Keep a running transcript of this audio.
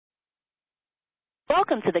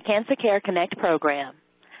Welcome to the Cancer Care Connect program.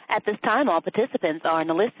 At this time, all participants are in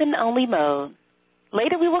a listen-only mode.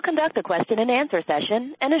 Later, we will conduct a question-and-answer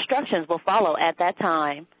session, and instructions will follow at that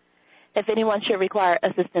time. If anyone should require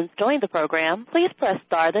assistance during the program, please press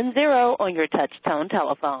star then 0 on your touch-tone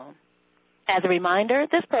telephone. As a reminder,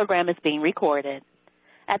 this program is being recorded.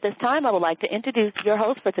 At this time, I would like to introduce your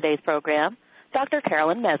host for today's program, Dr.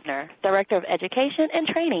 Carolyn Messner, Director of Education and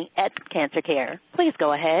Training at Cancer Care. Please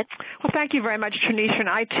go ahead. Well, thank you very much, Tanisha, and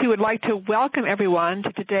I, too, would like to welcome everyone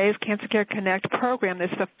to today's Cancer Care Connect program. This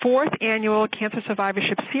is the 4th annual Cancer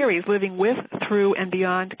Survivorship Series, Living With, Through, and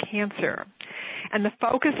Beyond Cancer. And the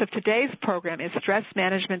focus of today's program is stress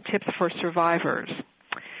management tips for survivors.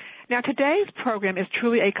 Now, today's program is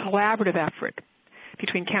truly a collaborative effort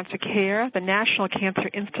between Cancer Care, the National Cancer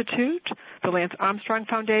Institute, the Lance Armstrong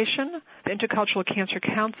Foundation, the Intercultural Cancer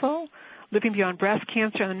Council, Living Beyond Breast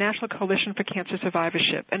Cancer, and the National Coalition for Cancer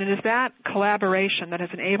Survivorship. And it is that collaboration that has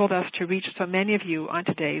enabled us to reach so many of you on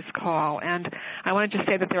today's call. And I wanted to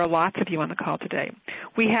say that there are lots of you on the call today.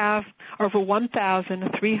 We have over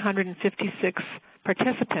 1,356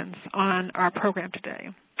 participants on our program today.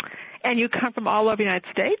 And you come from all over the United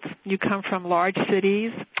States. You come from large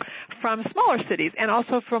cities, from smaller cities, and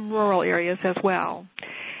also from rural areas as well.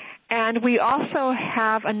 And we also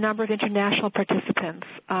have a number of international participants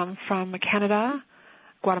from Canada,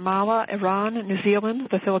 Guatemala, Iran, New Zealand,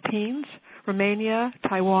 the Philippines, Romania,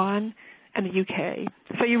 Taiwan, and the UK.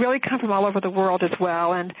 So you really come from all over the world as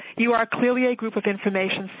well, and you are clearly a group of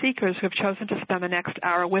information seekers who have chosen to spend the next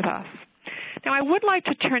hour with us. Now, I would like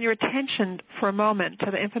to turn your attention for a moment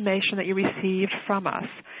to the information that you received from us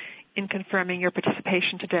in confirming your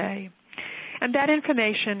participation today. And that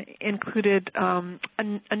information included a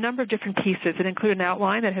number of different pieces. It included an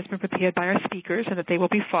outline that has been prepared by our speakers and that they will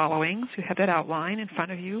be following. So you have that outline in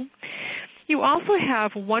front of you. You also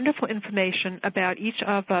have wonderful information about each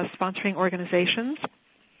of the sponsoring organizations.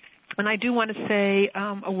 And I do want to say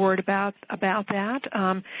a word about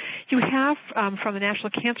that. You have, from the National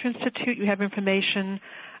Cancer Institute, you have information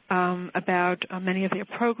about many of their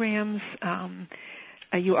programs.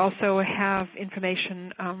 You also have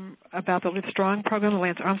information about the Live Strong program, the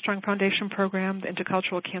Lance Armstrong Foundation program, the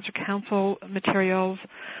Intercultural Cancer Council materials,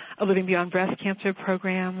 Living Beyond Breast Cancer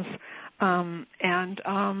programs, and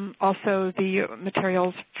also the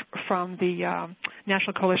materials from the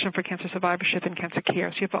National Coalition for Cancer Survivorship and Cancer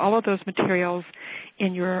Care. So you have all of those materials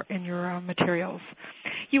in your materials.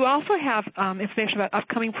 You also have information about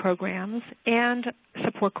upcoming programs and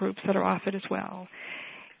support groups that are offered as well.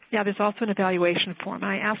 Now, there's also an evaluation form.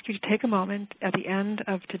 I ask you to take a moment at the end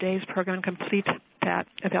of today's program and complete that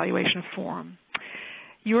evaluation form.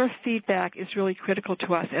 Your feedback is really critical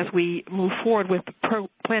to us as we move forward with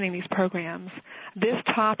planning these programs. This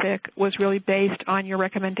topic was really based on your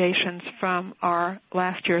recommendations from our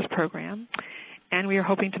last year's program, and we are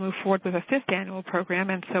hoping to move forward with a 5th annual program,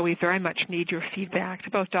 and so we very much need your feedback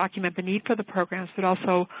to both document the need for the programs, but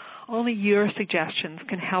also only your suggestions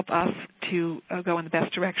can help us to go in the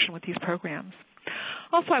best direction with these programs.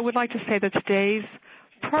 Also, I would like to say that today's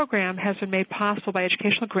program has been made possible by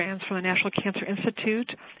educational grants from the National Cancer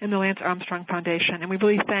Institute and the Lance Armstrong Foundation, and we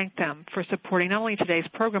really thank them for supporting not only today's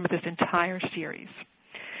program, but this entire series.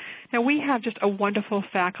 Now, we have just a wonderful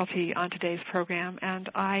faculty on today's program,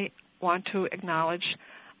 and I want to acknowledge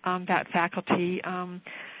that faculty.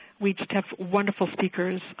 We just have wonderful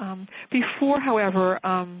speakers. Before, however,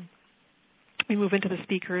 we move into the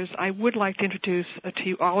speakers, I would like to introduce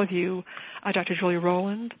to all of you Dr. Julia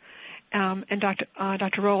Rowland. And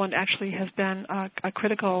Dr. Rowland actually has been a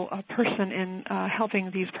critical person in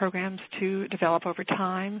helping these programs to develop over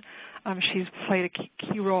time. She's played a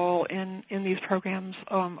key role in these programs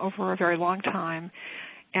over a very long time,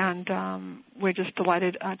 and we're just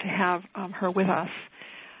delighted to have her with us.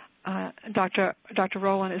 Dr.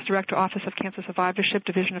 Rowland is Director, Office of Cancer Survivorship,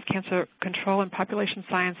 Division of Cancer Control and Population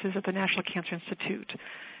Sciences at the National Cancer Institute.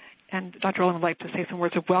 And Dr. Rowland would like to say some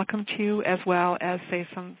words of welcome to you as well as say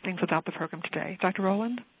some things about the program today. Dr.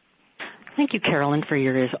 Rowland? Thank you, Carolyn, for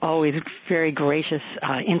your, as always, very gracious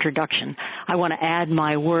introduction. I want to add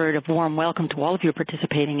my word of warm welcome to all of you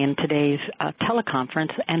participating in today's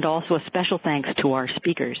teleconference, and also a special thanks to our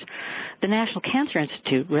speakers. The National Cancer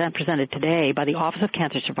Institute, represented today by the Office of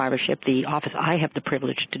Cancer Survivorship, the office I have the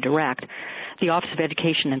privilege to direct, the Office of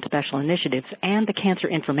Education and Special Initiatives, and the Cancer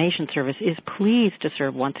Information Service, is pleased to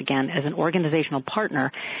serve once again as an organizational partner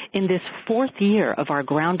in this 4th year of our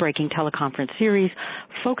groundbreaking teleconference series,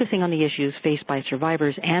 focusing on the issues faced by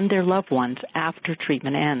survivors and their loved ones after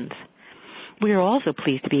treatment ends. We are also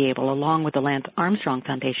pleased to be able, along with the Lance Armstrong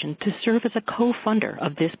Foundation, to serve as a co-funder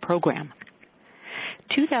of this program.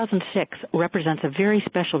 2006 represents a very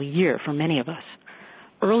special year for many of us.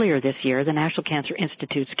 Earlier this year, the National Cancer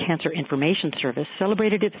Institute's Cancer Information Service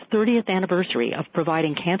celebrated its 30th anniversary of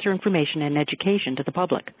providing cancer information and education to the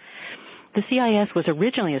public. The CIS was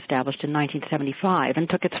originally established in 1975 and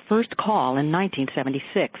took its first call in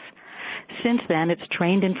 1976. Since then, its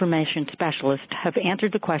trained information specialists have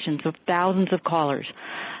answered the questions of thousands of callers.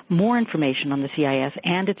 More information on the CIS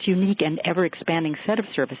and its unique and ever-expanding set of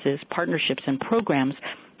services, partnerships, and programs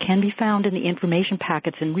can be found in the information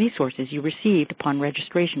packets and resources you received upon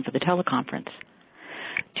registration for the teleconference.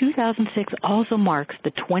 2006 also marks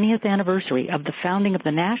the 20th anniversary of the founding of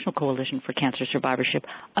the National Coalition for Cancer Survivorship,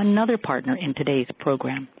 another partner in today's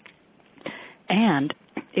program. And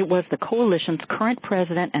it was the coalition's current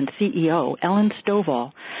president and CEO, Ellen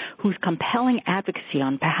Stovall, whose compelling advocacy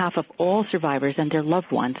on behalf of all survivors and their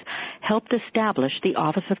loved ones helped establish the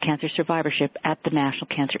Office of Cancer Survivorship at the National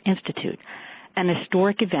Cancer Institute, an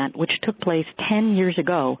historic event which took place 10 years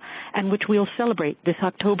ago and which we'll celebrate this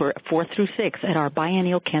October 4th through 6th at our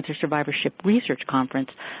biennial Cancer Survivorship Research Conference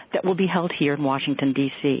that will be held here in Washington,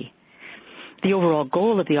 D.C. The overall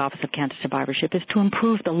goal of the Office of Cancer Survivorship is to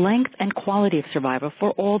improve the length and quality of survival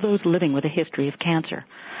for all those living with a history of cancer.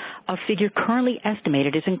 A figure currently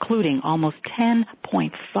estimated is including almost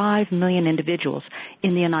 10.5 million individuals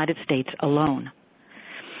in the United States alone.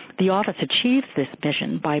 The office achieves this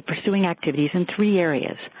mission by pursuing activities in three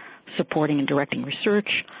areas: supporting and directing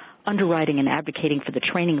research, underwriting and advocating for the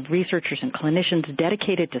training of researchers and clinicians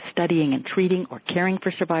dedicated to studying and treating or caring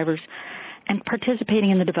for survivors, and participating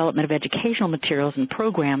in the development of educational materials and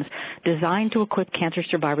programs designed to equip cancer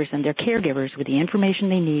survivors and their caregivers with the information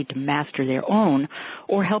they need to master their own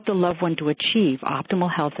or help the loved one to achieve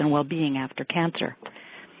optimal health and well-being after cancer.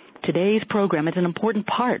 Today's program is an important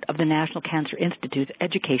part of the National Cancer Institute's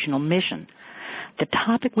educational mission. The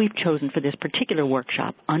topic we've chosen for this particular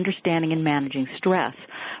workshop, Understanding and Managing Stress,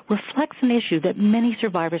 reflects an issue that many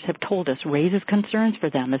survivors have told us raises concerns for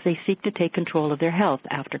them as they seek to take control of their health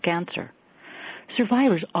after cancer.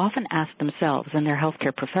 Survivors often ask themselves and their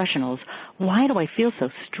healthcare professionals, why do I feel so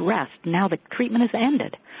stressed now that treatment has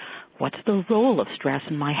ended? What's the role of stress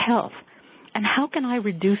in my health? And how can I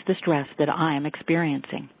reduce the stress that I am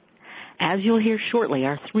experiencing? As you'll hear shortly,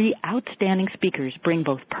 our three outstanding speakers bring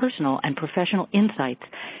both personal and professional insights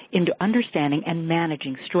into understanding and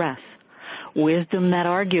managing stress, wisdom that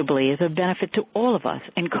arguably is of benefit to all of us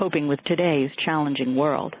in coping with today's challenging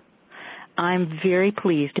world. I'm very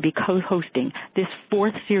pleased to be co-hosting this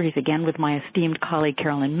fourth series again with my esteemed colleague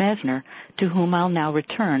Carolyn Messner, to whom I'll now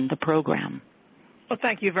return the program. Well,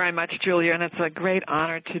 thank you very much, Julia, and it's a great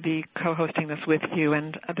honor to be co-hosting this with you,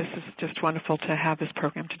 and this is just wonderful to have this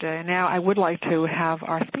program today. And now I would like to have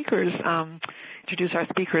our speakers, introduce our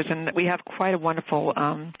speakers, and we have quite a wonderful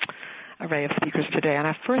array of speakers today. And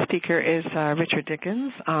our first speaker is Richard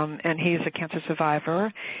Dickens, and he's a cancer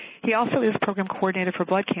survivor. He also is program coordinator for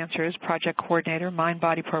blood cancers, project coordinator,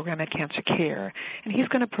 mind-body program at Cancer Care, and he's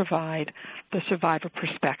going to provide the survivor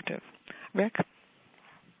perspective. Rick?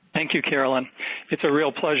 Thank you, Carolyn. It's a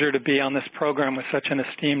real pleasure to be on this program with such an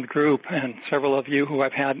esteemed group and several of you who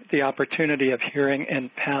I've had the opportunity of hearing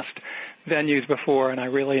in past venues before, and I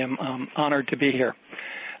really am honored to be here.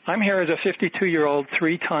 I'm here as a 52-year-old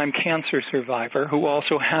three-time cancer survivor who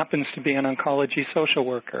also happens to be an oncology social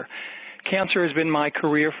worker. Cancer has been my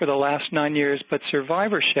career for the last 9 years, but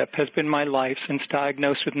survivorship has been my life since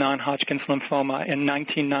diagnosed with non-Hodgkin's lymphoma in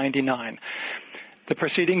 1999. The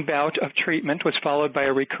preceding bout of treatment was followed by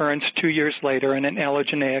a recurrence 2 years later and an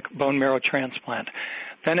allogeneic bone marrow transplant.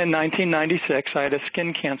 Then in 1996, I had a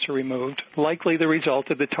skin cancer removed, likely the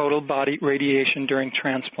result of the total body radiation during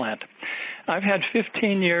transplant. I've had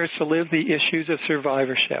 15 years to live the issues of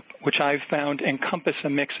survivorship, which I've found encompass a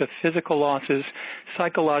mix of physical losses,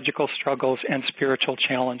 psychological struggles, and spiritual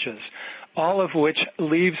challenges, all of which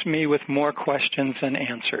leaves me with more questions than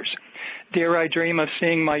answers. Dare I dream of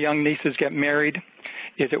seeing my young nieces get married?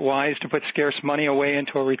 Is it wise to put scarce money away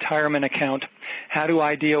into a retirement account? How do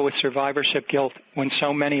I deal with survivorship guilt when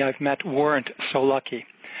so many I've met weren't so lucky?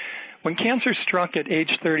 When cancer struck at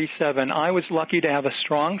age 37, I was lucky to have a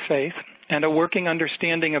strong faith and a working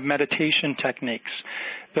understanding of meditation techniques.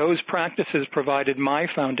 Those practices provided my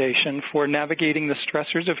foundation for navigating the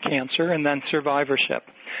stressors of cancer and then survivorship.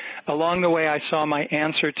 Along the way, I saw my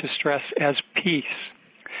answer to stress as peace.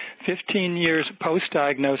 15 years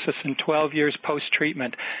post-diagnosis and 12 years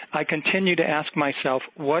post-treatment, I continue to ask myself,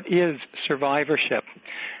 what is survivorship?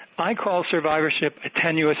 I call survivorship a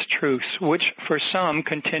tenuous truce, which for some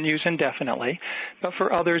continues indefinitely, but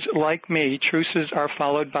for others like me, truces are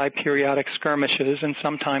followed by periodic skirmishes and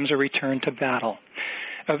sometimes a return to battle.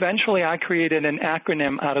 Eventually, I created an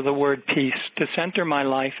acronym out of the word peace to center my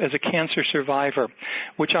life as a cancer survivor,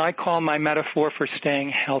 which I call my metaphor for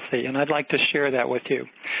staying healthy, and I'd like to share that with you.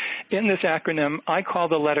 In this acronym, I call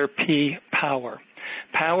the letter P power.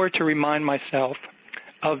 Power to remind myself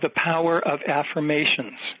of the power of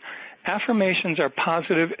affirmations. Affirmations are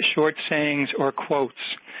positive short sayings or quotes.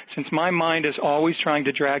 Since my mind is always trying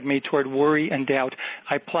to drag me toward worry and doubt,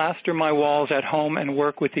 I plaster my walls at home and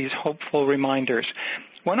work with these hopeful reminders.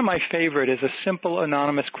 One of my favorite is a simple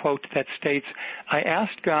anonymous quote that states, "I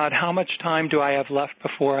asked God, how much time do I have left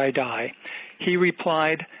before I die? He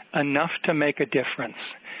replied, enough to make a difference."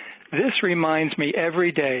 This reminds me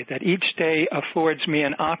every day that each day affords me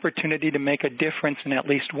an opportunity to make a difference in at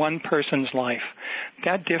least one person's life.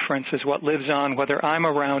 That difference is what lives on whether I'm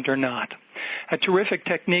around or not. A terrific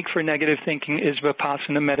technique for negative thinking is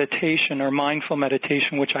Vipassana meditation or mindful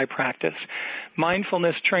meditation, which I practice.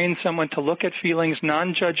 Mindfulness trains someone to look at feelings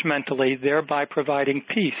non-judgmentally, thereby providing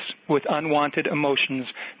peace with unwanted emotions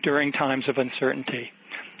during times of uncertainty.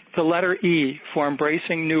 The letter E for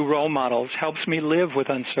embracing new role models helps me live with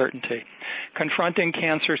uncertainty. Confronting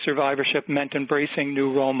cancer survivorship meant embracing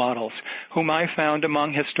new role models, whom I found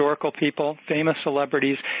among historical people, famous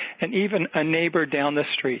celebrities, and even a neighbor down the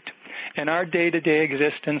street. In our day-to-day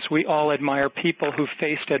existence, we all admire people who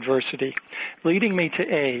faced adversity, leading me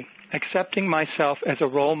to A, accepting myself as a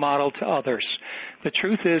role model to others. The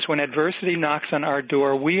truth is, when adversity knocks on our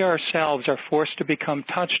door, we ourselves are forced to become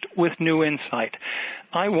touched with new insight.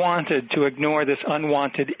 I wanted to ignore this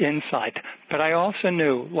unwanted insight, but I also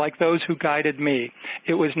knew, like those who guided me,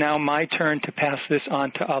 it was now my turn to pass this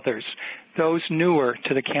on to others, those newer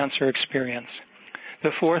to the cancer experience.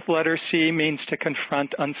 The fourth letter, C, means to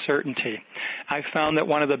confront uncertainty. I found that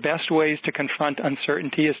one of the best ways to confront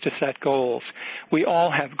uncertainty is to set goals. We all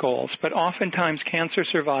have goals, but oftentimes cancer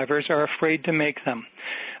survivors are afraid to make them.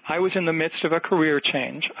 I was in the midst of a career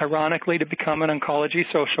change, ironically to become an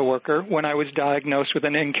oncology social worker, when I was diagnosed with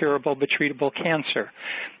an incurable but treatable cancer.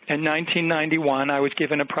 In 1991, I was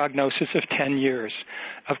given a prognosis of 10 years.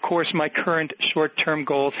 Of course, my current short-term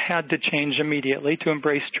goals had to change immediately to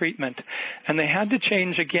embrace treatment, and they had to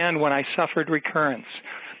change again when I suffered recurrence.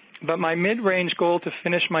 But my mid-range goal to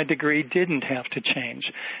finish my degree didn't have to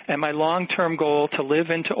change, and my long-term goal to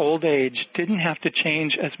live into old age didn't have to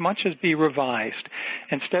change as much as be revised.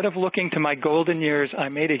 Instead of looking to my golden years, I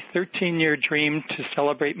made a 13-year dream to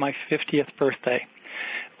celebrate my 50th birthday.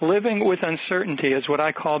 Living with uncertainty is what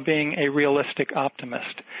I call being a realistic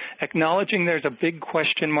optimist. Acknowledging there's a big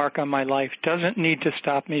question mark on my life doesn't need to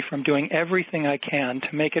stop me from doing everything I can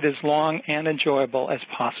to make it as long and enjoyable as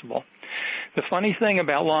possible. The funny thing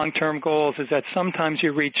about long-term goals is that sometimes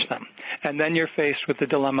you reach them, and then you're faced with the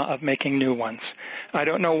dilemma of making new ones. I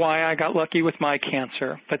don't know why I got lucky with my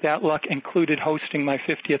cancer, but that luck included hosting my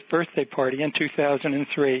 50th birthday party in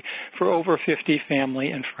 2003 for over 50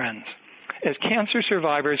 family and friends. As cancer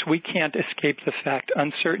survivors, we can't escape the fact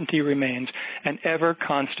uncertainty remains an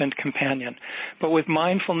ever-constant companion. But with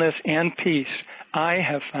mindfulness and peace, I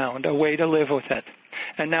have found a way to live with it.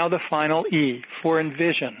 And now the final E for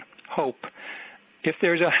envision, hope. If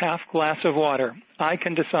there's a half glass of water, I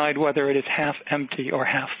can decide whether it is half empty or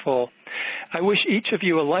half full. I wish each of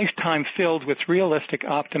you a lifetime filled with realistic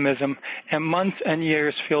optimism and months and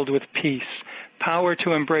years filled with peace, power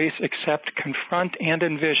to embrace, accept, confront, and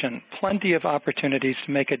envision plenty of opportunities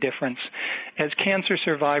to make a difference. As cancer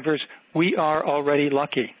survivors, we are already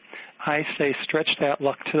lucky. I say stretch that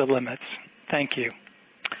luck to the limits. Thank you.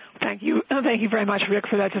 Thank you. Thank you very much, Rick,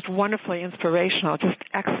 for that. Just wonderfully inspirational, just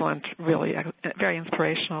excellent, really very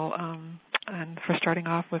inspirational, and for starting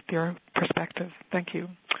off with your perspective. Thank you.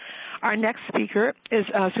 Our next speaker is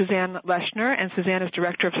Suzanne Leshner, and Suzanne is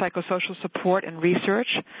Director of Psychosocial Support and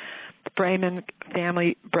Research, Bremen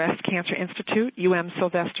Family Breast Cancer Institute, UM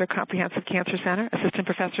Sylvester Comprehensive Cancer Center, Assistant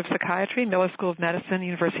Professor of Psychiatry, Miller School of Medicine,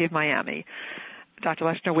 University of Miami. Dr.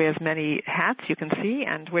 Leshner wears many hats, you can see,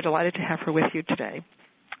 and we're delighted to have her with you today.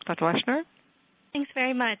 Dr. Leshner? Thanks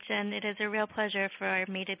very much, and it is a real pleasure for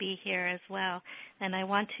me to be here as well. And I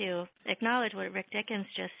want to acknowledge what Rick Dickens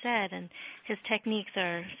just said, and his techniques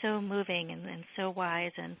are so moving and so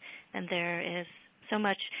wise, and there is so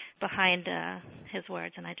much behind his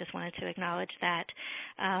words, and I just wanted to acknowledge that.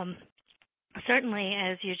 Certainly,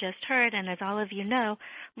 as you just heard, and as all of you know,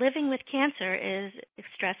 living with cancer is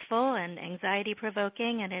stressful and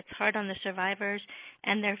anxiety-provoking, and it's hard on the survivors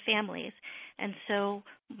and their families. And so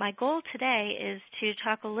my goal today is to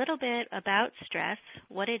talk a little bit about stress,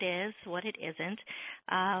 what it is, what it isn't,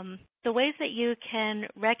 the ways that you can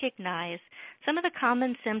recognize some of the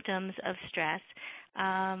common symptoms of stress,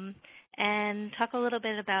 and talk a little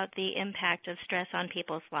bit about the impact of stress on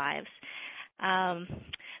people's lives.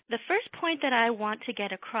 The first point that I want to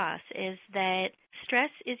get across is that stress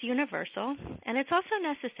is universal and it's also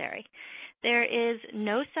necessary. There is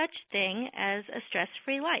no such thing as a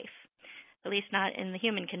stress-free life, at least not in the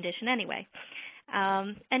human condition anyway.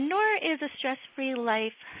 And nor is a stress-free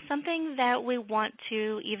life something that we want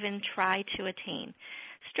to even try to attain.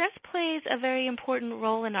 Stress plays a very important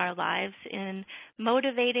role in our lives in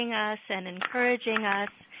motivating us and encouraging us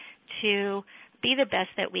to be the best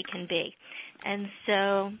that we can be. And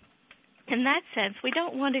so in that sense, we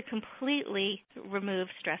don't want to completely remove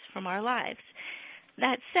stress from our lives.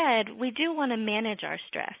 That said, we do want to manage our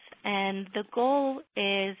stress, and the goal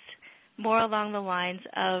is more along the lines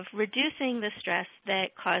of reducing the stress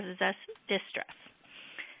that causes us distress.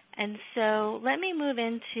 And so let me move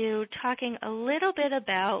into talking a little bit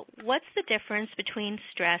about what's the difference between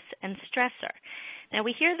stress and stressor. Now,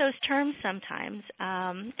 we hear those terms sometimes,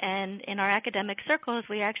 and in our academic circles,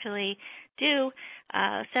 we actually do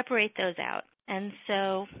separate those out. And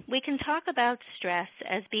so we can talk about stress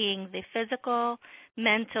as being the physical,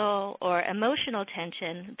 mental, or emotional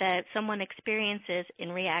tension that someone experiences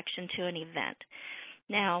in reaction to an event.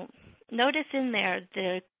 Now, notice in there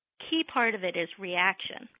the key part of it is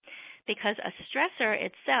reaction, because a stressor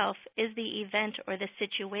itself is the event or the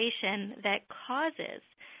situation that causes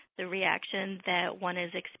the reaction that one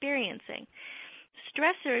is experiencing.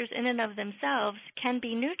 Stressors in and of themselves can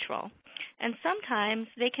be neutral, and sometimes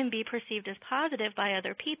they can be perceived as positive by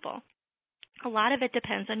other people. A lot of it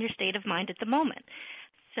depends on your state of mind at the moment.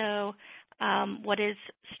 So what is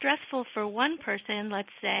stressful for one person, let's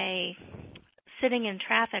say sitting in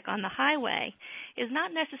traffic on the highway, is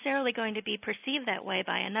not necessarily going to be perceived that way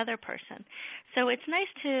by another person. So it's nice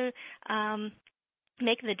to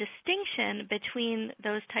make the distinction between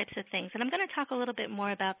those types of things. And I'm going to talk a little bit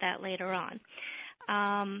more about that later on.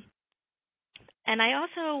 And I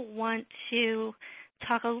also want to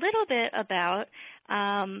talk a little bit about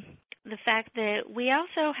the fact that we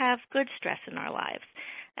also have good stress in our lives.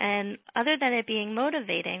 And other than it being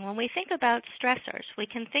motivating, when we think about stressors, we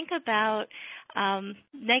can think about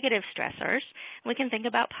negative stressors. We can think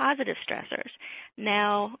about positive stressors.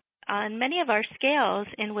 Now, on many of our scales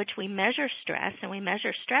in which we measure stress and we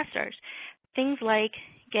measure stressors, things like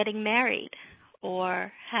getting married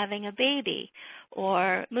or having a baby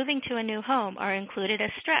or moving to a new home are included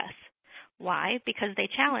as stress. Why? Because they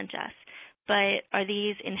challenge us. But are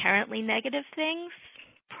these inherently negative things?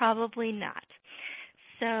 Probably not.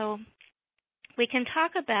 So we can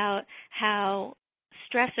talk about how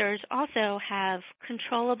stressors also have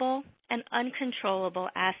controllable and uncontrollable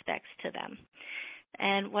aspects to them.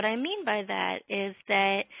 And what I mean by that is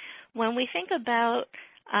that when we think about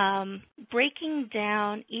breaking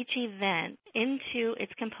down each event into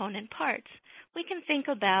its component parts, we can think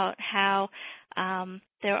about how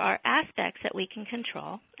there are aspects that we can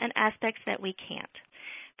control and aspects that we can't.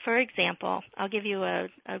 For example, I'll give you a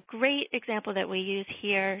great example that we use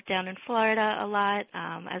here down in Florida a lot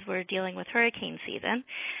as we're dealing with hurricane season,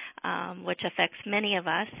 which affects many of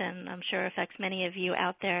us and I'm sure affects many of you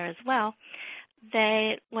out there as well,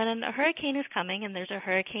 that when a hurricane is coming and there's a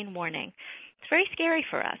hurricane warning, it's very scary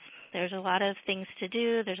for us. There's a lot of things to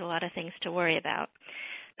do. There's a lot of things to worry about.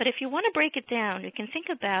 But if you want to break it down, you can think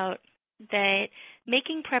about that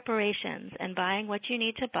making preparations and buying what you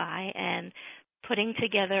need to buy and putting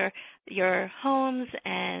together your homes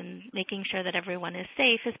and making sure that everyone is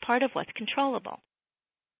safe is part of what's controllable.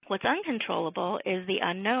 What's uncontrollable is the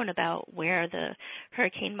unknown about where the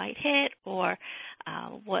hurricane might hit or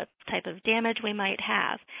what type of damage we might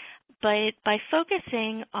have. But by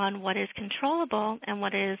focusing on what is controllable and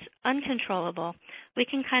what is uncontrollable, we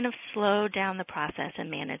can kind of slow down the process and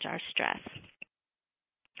manage our stress.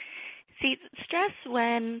 See, stress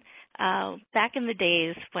when back in the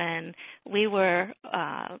days when we were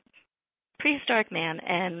prehistoric man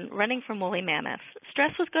and running from woolly mammoths,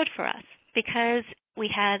 stress was good for us because we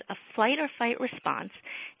had a flight or fight response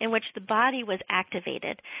in which the body was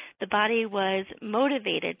activated. The body was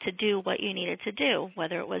motivated to do what you needed to do,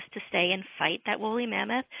 whether it was to stay and fight that woolly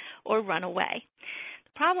mammoth or run away.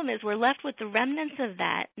 The problem is we're left with the remnants of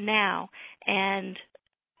that now, and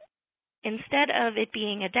instead of it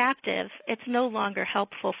being adaptive, it's no longer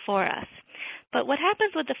helpful for us. But what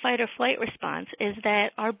happens with the fight or flight response is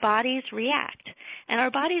that our bodies react, and our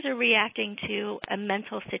bodies are reacting to a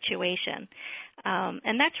mental situation.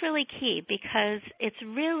 And that's really key because it's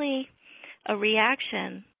really a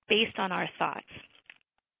reaction based on our thoughts.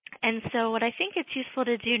 And so what I think it's useful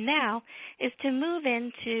to do now is to move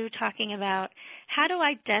into talking about how to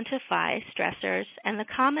identify stressors and the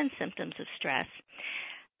common symptoms of stress.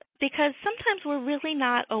 because sometimes we're really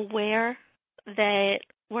not aware that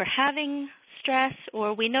we're having stress,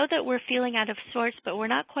 or we know that we're feeling out of sorts, but we're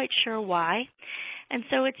not quite sure why. And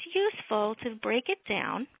so it's useful to break it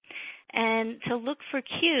down and to look for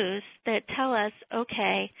cues that tell us,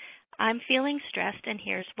 okay, I'm feeling stressed and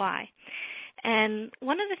here's why. And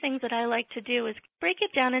one of the things that I like to do is break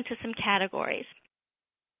it down into some categories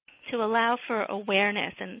to allow for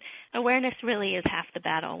awareness. And awareness really is half the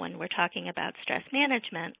battle when we're talking about stress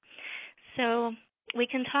management. So we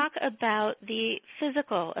can talk about the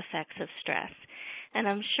physical effects of stress. And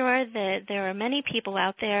I'm sure that there are many people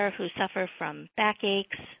out there who suffer from backaches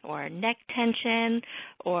or neck tension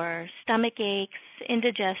or stomach aches,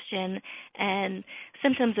 indigestion, and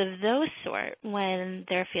symptoms of those sort when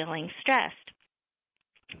they're feeling stressed.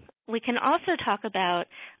 We can also talk about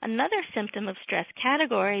another symptom of stress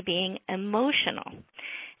category being emotional.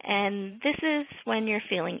 And this is when you're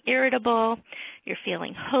feeling irritable, you're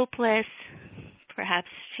feeling hopeless, perhaps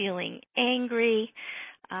feeling angry,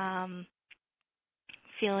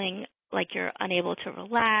 feeling like you're unable to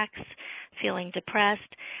relax, feeling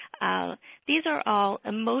depressed. These are all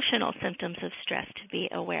emotional symptoms of stress to be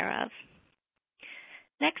aware of.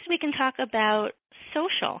 Next, we can talk about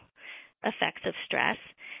social effects of stress.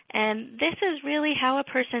 And this is really how a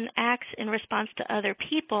person acts in response to other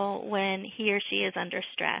people when he or she is under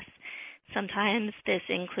stress. Sometimes this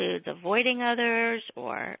includes avoiding others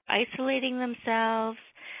or isolating themselves.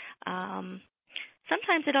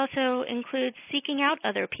 Sometimes it also includes seeking out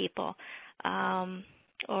other people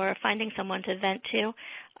or finding someone to vent to,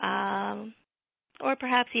 or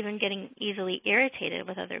perhaps even getting easily irritated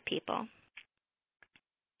with other people.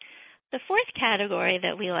 The fourth category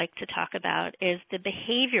that we like to talk about is the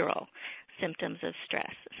behavioral symptoms of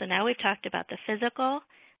stress. So now we've talked about the physical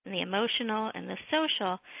and the emotional and the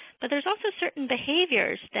social, but there's also certain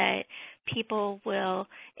behaviors that people will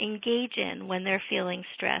engage in when they're feeling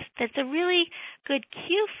stressed. That's a really good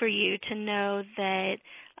cue for you to know that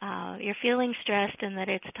you're feeling stressed and that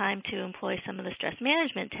it's time to employ some of the stress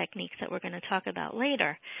management techniques that we're going to talk about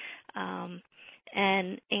later,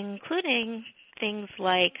 and including things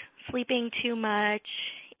like sleeping too much,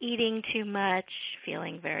 eating too much,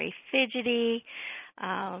 feeling very fidgety,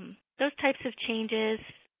 those types of changes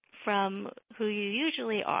from who you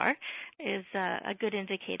usually are is a good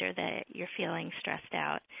indicator that you're feeling stressed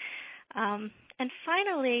out. And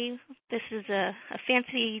finally, this is a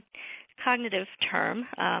fancy cognitive term.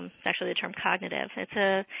 It's actually the term cognitive.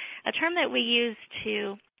 It's a term that we use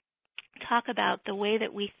to talk about the way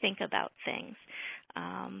that we think about things.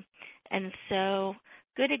 And so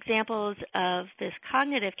good examples of this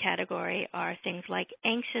cognitive category are things like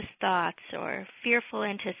anxious thoughts or fearful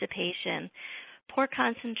anticipation, poor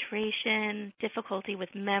concentration, difficulty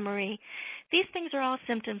with memory. These things are all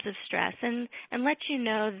symptoms of stress and let you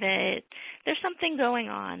know that there's something going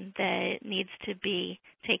on that needs to be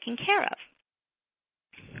taken care of.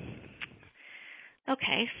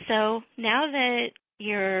 Okay, so now that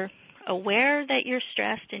you're aware that you're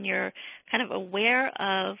stressed and you're kind of aware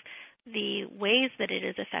of the ways that it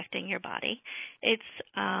is affecting your body, it's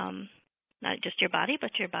not just your body,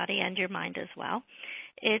 but your body and your mind as well.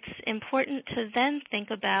 It's important to then think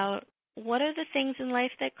about what are the things in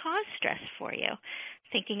life that cause stress for you,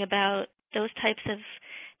 thinking about those types of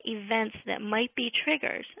events that might be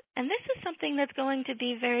triggers. And this is something that's going to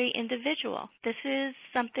be very individual. This is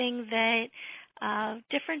something that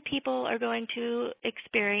different people are going to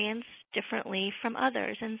experience differently from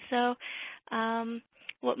others. And so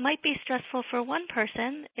what might be stressful for one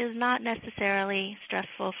person is not necessarily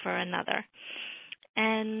stressful for another.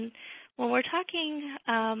 And when we're talking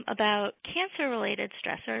about cancer-related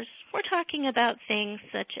stressors, we're talking about things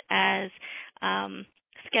such as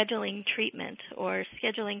scheduling treatment or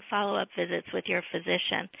scheduling follow-up visits with your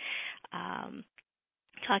physician,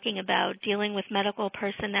 talking about dealing with medical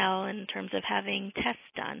personnel in terms of having tests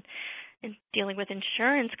done. And dealing with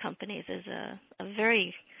insurance companies is a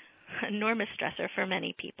very enormous stressor for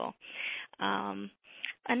many people.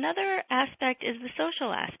 Another aspect is the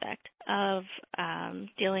social aspect of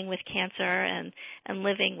dealing with cancer and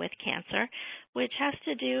living with cancer, which has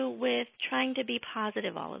to do with trying to be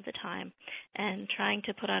positive all of the time and trying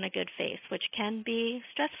to put on a good face, which can be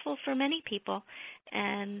stressful for many people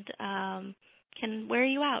and can wear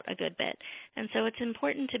you out a good bit. And so it's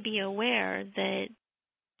important to be aware that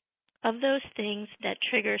of those things that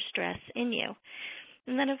trigger stress in you.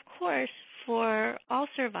 And then, of course, for all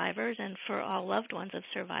survivors and for all loved ones of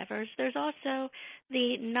survivors, there's also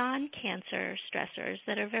the non-cancer stressors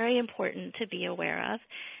that are very important to be aware of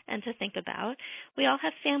and to think about. We all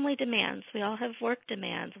have family demands. We all have work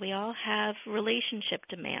demands. We all have relationship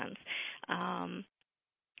demands.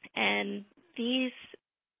 And these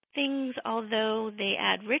things, although they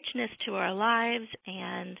add richness to our lives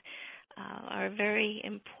and are a very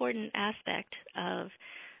important aspect of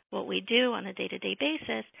what we do on a day-to-day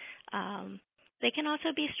basis, they can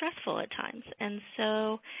also be stressful at times. And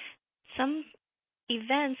so some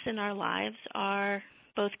events in our lives are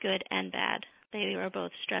both good and bad. They are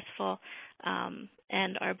both stressful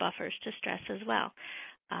and are buffers to stress as well.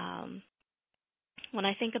 When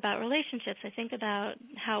I think about relationships, I think about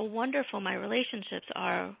how wonderful my relationships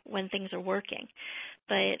are when things are working,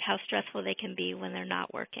 but how stressful they can be when they're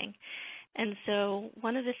not working. And so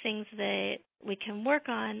one of the things that we can work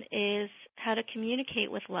on is how to communicate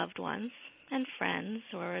with loved ones and friends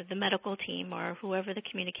or the medical team or whoever the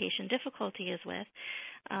communication difficulty is with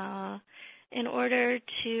in order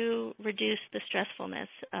to reduce the stressfulness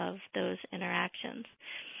of those interactions.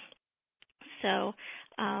 So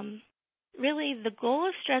really the goal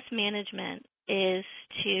of stress management is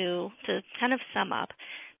to kind of sum up,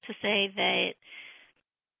 to say that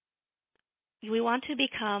we want to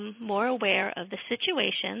become more aware of the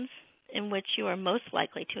situations in which you are most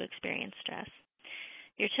likely to experience stress,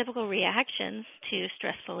 your typical reactions to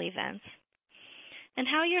stressful events, and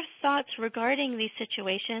how your thoughts regarding these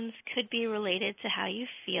situations could be related to how you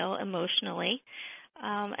feel emotionally,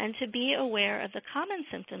 and to be aware of the common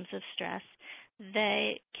symptoms of stress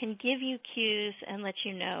that can give you cues and let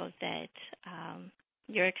you know that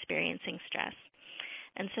you're experiencing stress.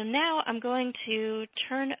 And so now I'm going to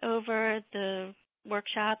turn over the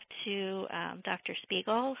workshop to Dr.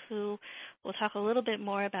 Spiegel, who will talk a little bit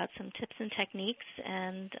more about some tips and techniques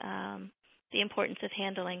and the importance of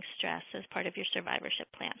handling stress as part of your survivorship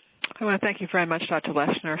plan. I want to thank you very much, Dr.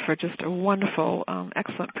 Leshner, for just a wonderful,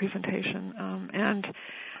 excellent presentation.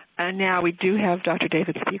 And now we do have Dr.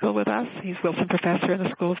 David Spiegel with us. He's Wilson Professor in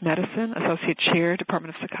the School of Medicine, Associate Chair,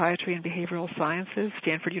 Department of Psychiatry and Behavioral Sciences,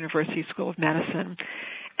 Stanford University School of Medicine.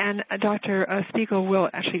 And Dr. Spiegel will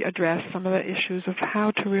actually address some of the issues of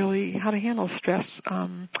how to handle stress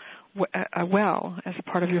well as a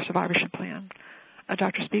part of your survivorship plan.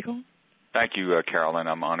 Dr. Spiegel? Thank you, Carolyn.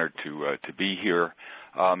 I'm honored to be here.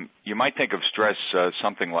 You might think of stress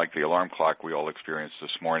something like the alarm clock we all experienced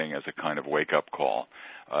this morning as a kind of wake-up call.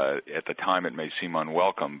 At the time it may seem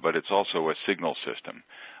unwelcome, but it's also a signal system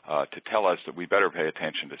to tell us that we better pay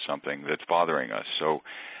attention to something that's bothering us. So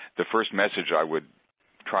the first message I would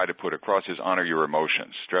try to put across is honor your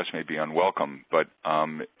emotions. Stress may be unwelcome, but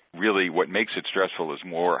really what makes it stressful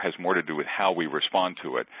has more to do with how we respond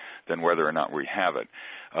to it than whether or not we have it.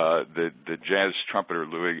 The jazz trumpeter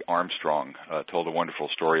Louis Armstrong told a wonderful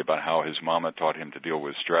story about how his mama taught him to deal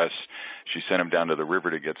with stress. She sent him down to the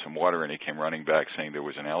river to get some water, and he came running back saying there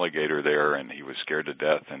was an alligator there, and he was scared to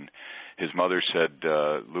death. And his mother said,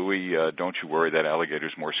 Louis, don't you worry, that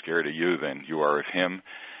alligator's more scared of you than you are of him.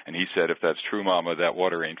 And he said, if that's true, Mama, that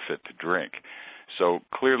water ain't fit to drink. So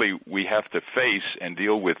clearly we have to face and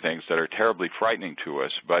deal with things that are terribly frightening to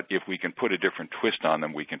us, but if we can put a different twist on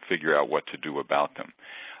them, we can figure out what to do about them.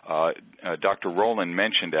 Dr. Rowland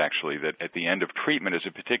mentioned actually that at the end of treatment is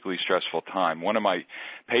a particularly stressful time. One of my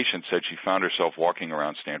patients said she found herself walking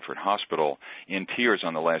around Stanford Hospital in tears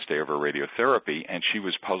on the last day of her radiotherapy, and she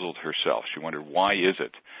was puzzled herself. She wondered, why is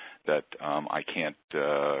it that I can't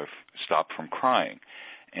stop from crying?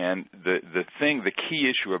 And the key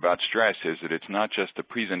issue about stress is that it's not just the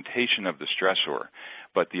presentation of the stressor,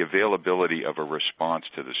 but the availability of a response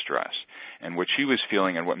to the stress. And what she was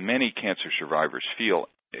feeling, and what many cancer survivors feel,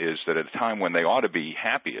 is that at a time when they ought to be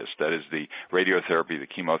happiest, that is the radiotherapy, the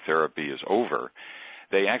chemotherapy is over,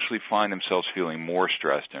 they actually find themselves feeling more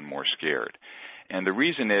stressed and more scared. And the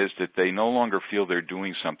reason is that they no longer feel they're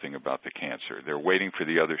doing something about the cancer. They're waiting for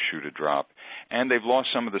the other shoe to drop. And they've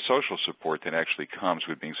lost some of the social support that actually comes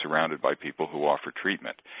with being surrounded by people who offer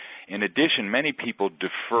treatment. In addition, many people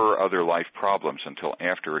defer other life problems until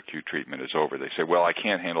after acute treatment is over. They say, well, I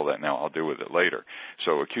can't handle that now. I'll deal with it later.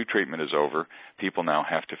 So acute treatment is over. People now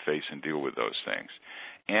have to face and deal with those things.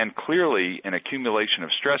 And clearly, an accumulation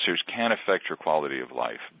of stressors can affect your quality of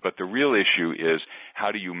life. But the real issue is,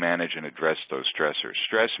 how do you manage and address those stressors?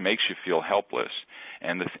 Stress makes you feel helpless.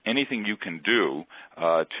 And anything you can do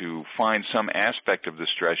to find some aspect of the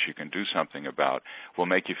stress you can do something about will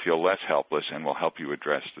make you feel less helpless and will help you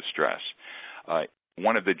address the stress.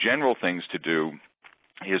 One of the general things to do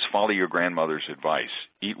is follow your grandmother's advice.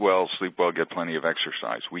 Eat well, sleep well, get plenty of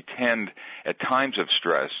exercise. We tend, at times of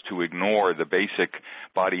stress, to ignore the basic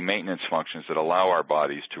body maintenance functions that allow our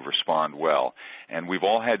bodies to respond well. And we've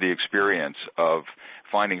all had the experience of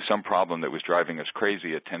finding some problem that was driving us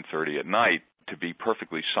crazy at 10:30 at night to be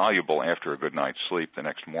perfectly soluble after a good night's sleep the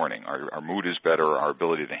next morning. Our mood is better. Our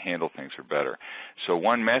ability to handle things are better. So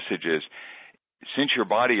one message is, since your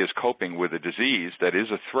body is coping with a disease that is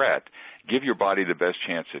a threat, give your body the best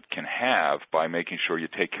chance it can have by making sure you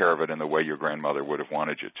take care of it in the way your grandmother would have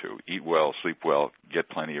wanted you to. Eat well, sleep well, get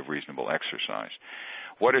plenty of reasonable exercise.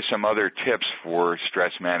 What are some other tips for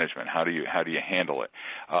stress management? How do you handle it?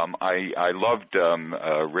 I loved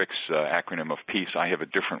Rick's acronym of peace. I have a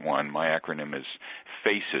different one. My acronym is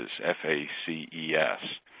FACES, F-A-C-E-S.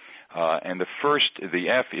 And the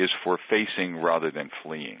F is for facing rather than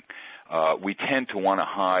fleeing. We tend to want to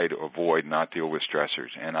hide, avoid, not deal with stressors.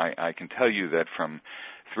 And I can tell you that from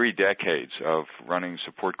 3 decades of running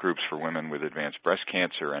support groups for women with advanced breast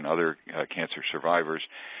cancer and other cancer survivors,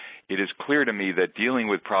 it is clear to me that dealing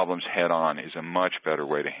with problems head-on is a much better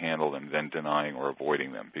way to handle them than denying or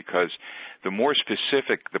avoiding them, because the more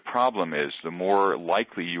specific the problem is, the more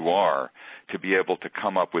likely you are to be able to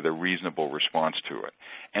come up with a reasonable response to it.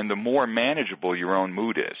 And the more manageable your own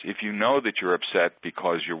mood is. If you know that you're upset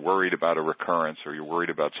because you're worried about a recurrence, or you're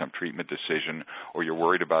worried about some treatment decision, or you're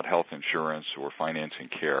worried about health insurance or financing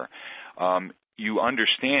care, you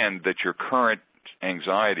understand that your current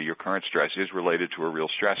anxiety, your current stress, is related to a real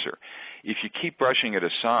stressor. If you keep brushing it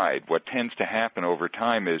aside, what tends to happen over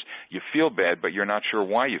time is you feel bad, but you're not sure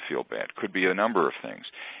why you feel bad. Could be a number of things.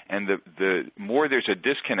 And the more there's a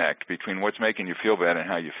disconnect between what's making you feel bad and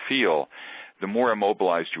how you feel, the more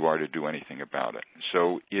immobilized you are to do anything about it.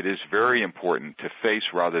 So it is very important to face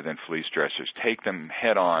rather than flee stressors. Take them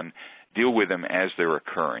head on, deal with them as they're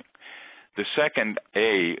occurring. The second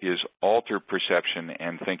A is alter perception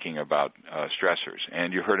and thinking about stressors.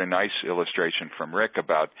 And you heard a nice illustration from Rick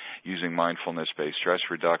about using mindfulness-based stress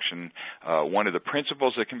reduction. One of the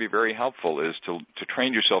principles that can be very helpful is to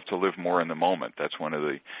train yourself to live more in the moment. That's one of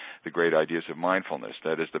the great ideas of mindfulness.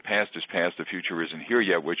 That is, the past is past, the future isn't here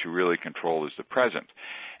yet. What you really control is the present.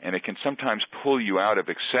 And it can sometimes pull you out of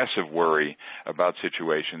excessive worry about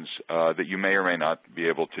situations that you may or may not be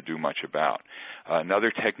able to do much about. Another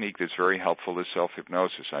technique that's very helpful is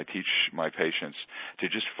self-hypnosis. I teach my patients to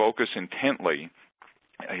just focus intently.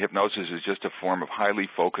 Hypnosis is just a form of highly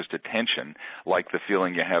focused attention, like the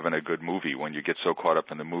feeling you have in a good movie when you get so caught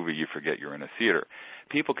up in the movie you forget you're in a theater.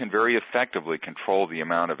 People can very effectively control the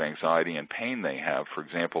amount of anxiety and pain they have, for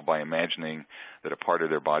example, by imagining that a part of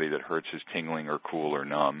their body that hurts is tingling or cool or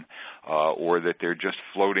numb, or that they're just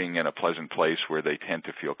floating in a pleasant place where they tend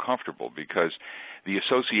to feel comfortable, because the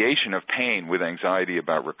association of pain with anxiety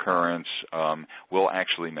about recurrence will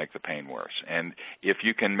actually make the pain worse. And if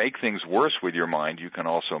you can make things worse with your mind, you can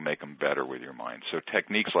also make them better with your mind. So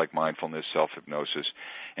techniques like mindfulness, self-hypnosis,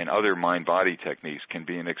 and other mind-body techniques can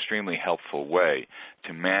be an extremely helpful way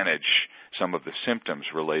to manage some of the symptoms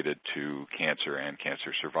related to cancer and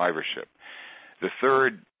cancer survivorship. The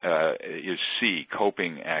third is C,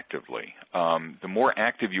 coping actively. The more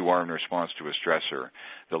active you are in response to a stressor,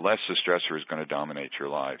 the less the stressor is going to dominate your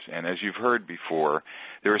lives. And as you've heard before,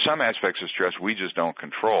 there are some aspects of stress we just don't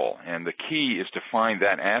control. And the key is to find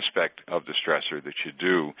that aspect of the stressor that you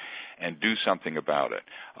do and do something about it.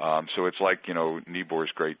 So it's like,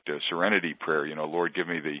 Niebuhr's great serenity prayer, Lord, give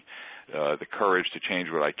me the courage to change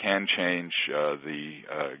what I can change, the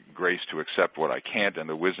grace to accept what I can't, and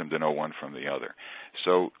the wisdom to know one from the other.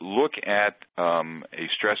 So look at a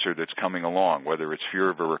stressor that's coming along, whether it's fear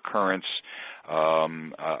of a recurrence,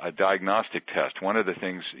 a diagnostic test. One of the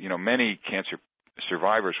things, many cancer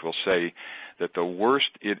survivors will say that the worst,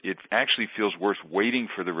 it actually feels worse waiting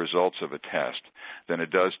for the results of a test than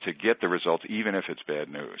it does to get the results, even if it's bad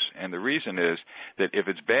news. And the reason is that if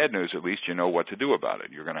it's bad news, at least you know what to do about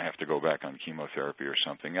it. You're going to have to go back on chemotherapy or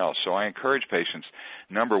something else. So I encourage patients,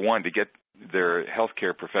 number one, to get their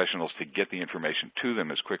healthcare professionals to get the information to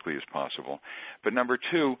them as quickly as possible. But number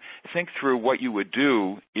two, think through what you would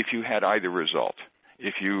do if you had either result.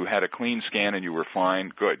 If you had a clean scan and you were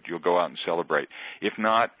fine, good, you'll go out and celebrate. If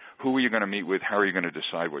not, who are you going to meet with? How are you going to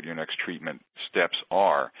decide what your next treatment steps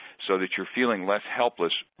are so that you're feeling less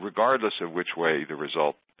helpless regardless of which way the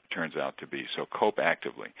result turns out to be? So cope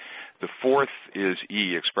actively. The fourth is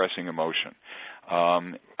E, expressing emotion.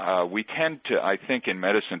 We tend to, I think, in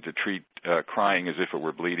medicine to treat crying as if it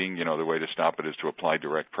were bleeding. The way to stop it is to apply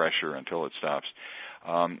direct pressure until it stops.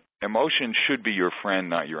 Emotion should be your friend,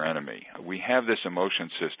 not your enemy. We have this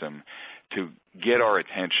emotion system to get our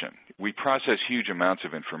attention. We process huge amounts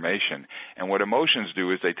of information, and what emotions do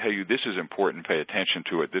is they tell you this is important, pay attention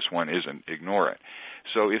to it, this one isn't, ignore it.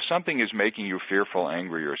 So if something is making you fearful,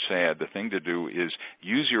 angry, or sad, the thing to do is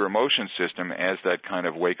use your emotion system as that kind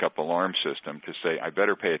of wake-up alarm system to say, I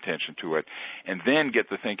better pay attention to it, and then get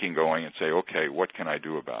the thinking going and say, okay, what can I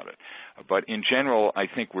do about it? But in general, I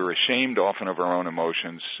think we're ashamed often of our own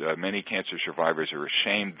emotions. Many cancer survivors are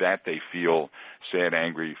ashamed that they feel sad,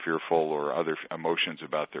 angry, fearful, or other emotions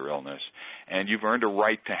about their illness. And you've earned a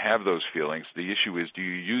right to have those feelings. The issue is, do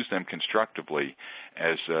you use them constructively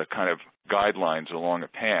as kind of guidelines along a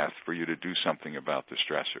path for you to do something about the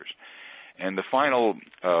stressors? And the final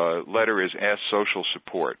letter is ask social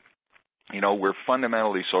support. You know, we're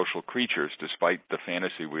fundamentally social creatures, despite the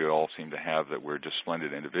fantasy we all seem to have that we're just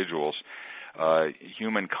splendid individuals.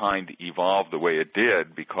 Humankind evolved the way it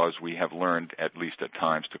did because we have learned, at least at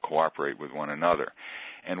times, to cooperate with one another.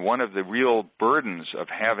 And one of the real burdens of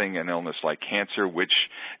having an illness like cancer, which,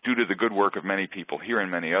 due to the good work of many people here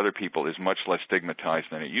and many other people, is much less stigmatized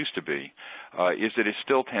than it used to be, is that it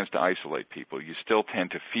still tends to isolate people. You still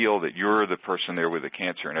tend to feel that you're the person there with the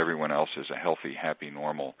cancer and everyone else is a healthy, happy,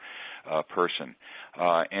 normal person.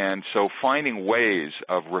 And so finding ways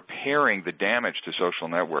of repairing the damage to social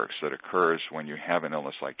networks that occurs when you have an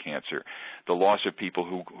illness like cancer, the loss of people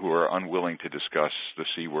who are unwilling to discuss the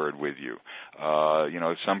C word with you. You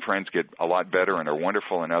know, some friends get a lot better and are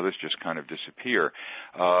wonderful, and others just kind of disappear.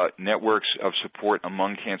 Networks of support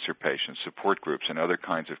among cancer patients, support groups, and other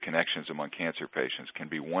kinds of connections among cancer patients can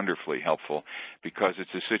be wonderfully helpful because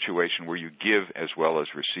it's a situation where you give as well as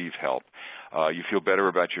receive help. You feel better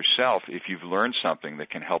about yourself if you've learned something that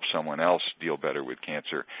can help someone else deal better with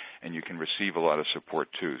cancer, and you can receive a lot of support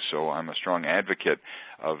too. So I'm a strong advocate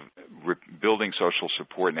of building social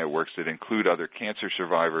support networks that include other cancer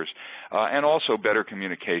survivors and also better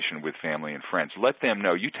communication with family and friends. Let them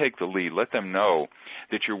know. You take the lead. Let them know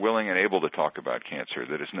that you're willing and able to talk about cancer,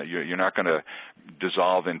 that it's not, you're not going to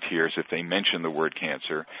dissolve in tears if they mention the word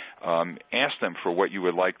cancer. Ask them for what you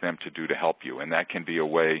would like them to do to help you, and that can be a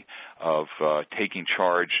way of taking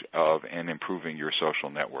charge of and improving your social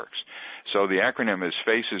networks. So the acronym is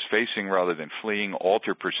FACES, facing rather than fleeing,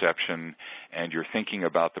 alter perception, and you're thinking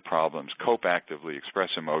about the problems, cope actively, express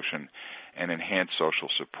emotion, and enhance social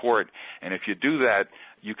support. And if you do that,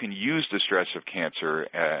 you can use the stress of cancer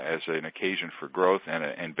as an occasion for growth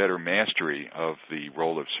and better mastery of the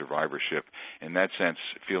role of survivorship. In that sense,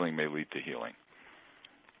 feeling may lead to healing.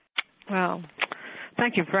 Well,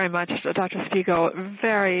 thank you very much, Dr. Spiegel.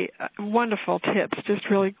 Very wonderful tips, just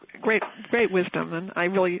really great wisdom, and I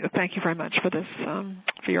really thank you very much for this,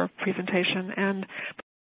 for your presentation. And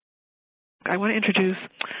I want to introduce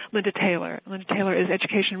Linda Taylor. Linda Taylor is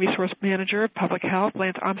Education Resource Manager of Public Health,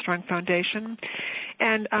 Lance Armstrong Foundation.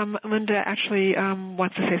 And Linda actually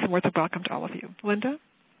wants to say some words of welcome to all of you. Linda?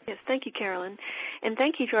 Yes, thank you, Carolyn. And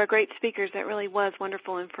thank you to our great speakers. That really was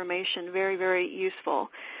wonderful information, very, very useful.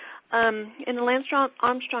 And the Lance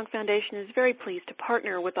Armstrong Foundation is very pleased to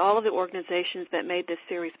partner with all of the organizations that made this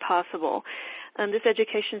series possible. This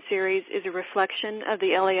education series is a reflection of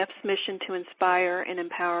the LAF's mission to inspire and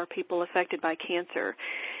empower people affected by cancer.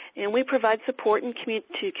 And we provide support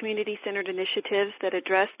to community-centered initiatives that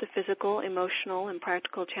address the physical, emotional, and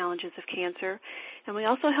practical challenges of cancer. And we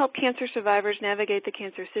also help cancer survivors navigate the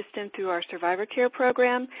cancer system through our Survivor Care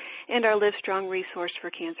program and our Live Strong resource for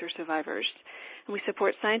cancer survivors. And we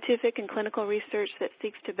support scientific and clinical research that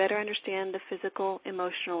seeks to better understand the physical,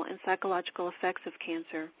 emotional, and psychological effects of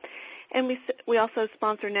cancer. And we also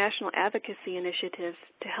sponsor national advocacy initiatives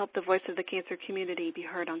to help the voice of the cancer community be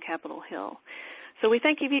heard on Capitol Hill. So we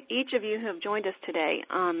thank each of you who have joined us today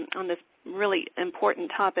on this really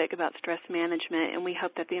important topic about stress management, and we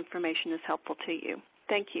hope that the information is helpful to you.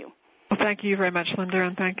 Thank you. Well, thank you very much,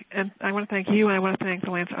 Linda, and I want to thank you, and I want to thank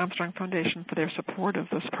the Lance Armstrong Foundation for their support of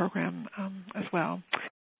this program as well.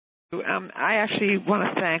 I actually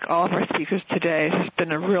want to thank all of our speakers today. This has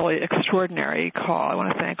been a really extraordinary call. I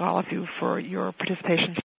want to thank all of you for your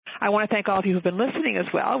participation. I want to thank all of you who have been listening as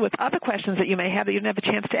well with other questions that you may have that you didn't have a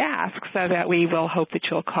chance to ask, so that we will hope that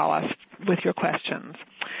you'll call us with your questions.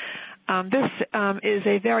 This is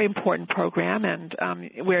a very important program, and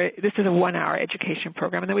this is a one-hour education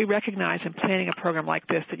program, and that we recognize in planning a program like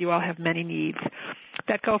this that you all have many needs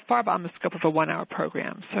that go far beyond the scope of a one-hour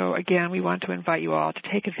program. So, again, we want to invite you all to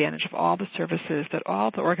take advantage of all the services that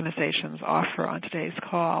all the organizations offer on today's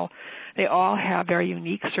call. They all have very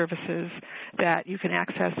unique services that you can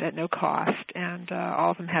access at no cost, and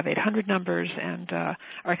all of them have 800 numbers and are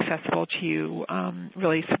accessible to you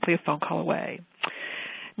really simply a phone call away.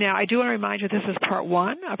 Now, I do want to remind you this is part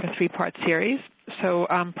 1 of a 3-part series. So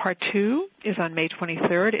part 2 is on May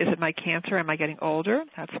 23rd. Is it my cancer? Am I getting older?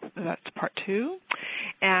 That's part 2.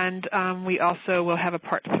 And we also will have a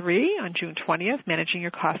part 3 on June 20th, Managing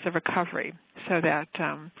Your Costs of Recovery. So that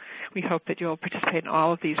we hope that you'll participate in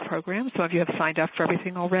all of these programs. Some of you have signed up for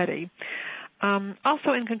everything already.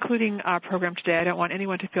 Also, in concluding our program today, I don't want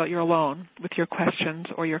anyone to feel you're alone with your questions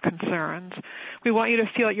or your concerns. We want you to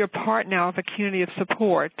feel that you're part now of a community of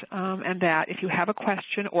support, and that if you have a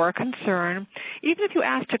question or a concern, even if you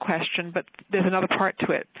asked a question but there's another part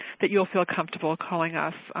to it, that you'll feel comfortable calling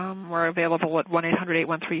us. We're available at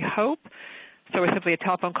 1-800-813-HOPE. So we're simply a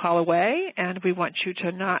telephone call away, and we want you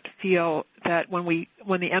to not feel that when we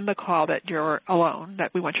end the call that you're alone,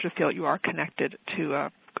 that we want you to feel you are connected to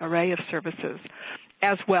a array of services,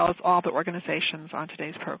 as well as all the organizations on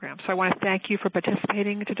today's program. So I want to thank you for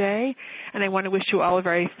participating today, and I want to wish you all a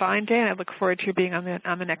very fine day, and I look forward to you being on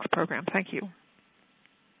the next program. Thank you.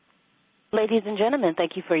 Ladies and gentlemen,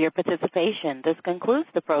 thank you for your participation. This concludes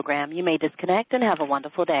the program. You may disconnect and have a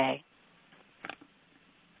wonderful day.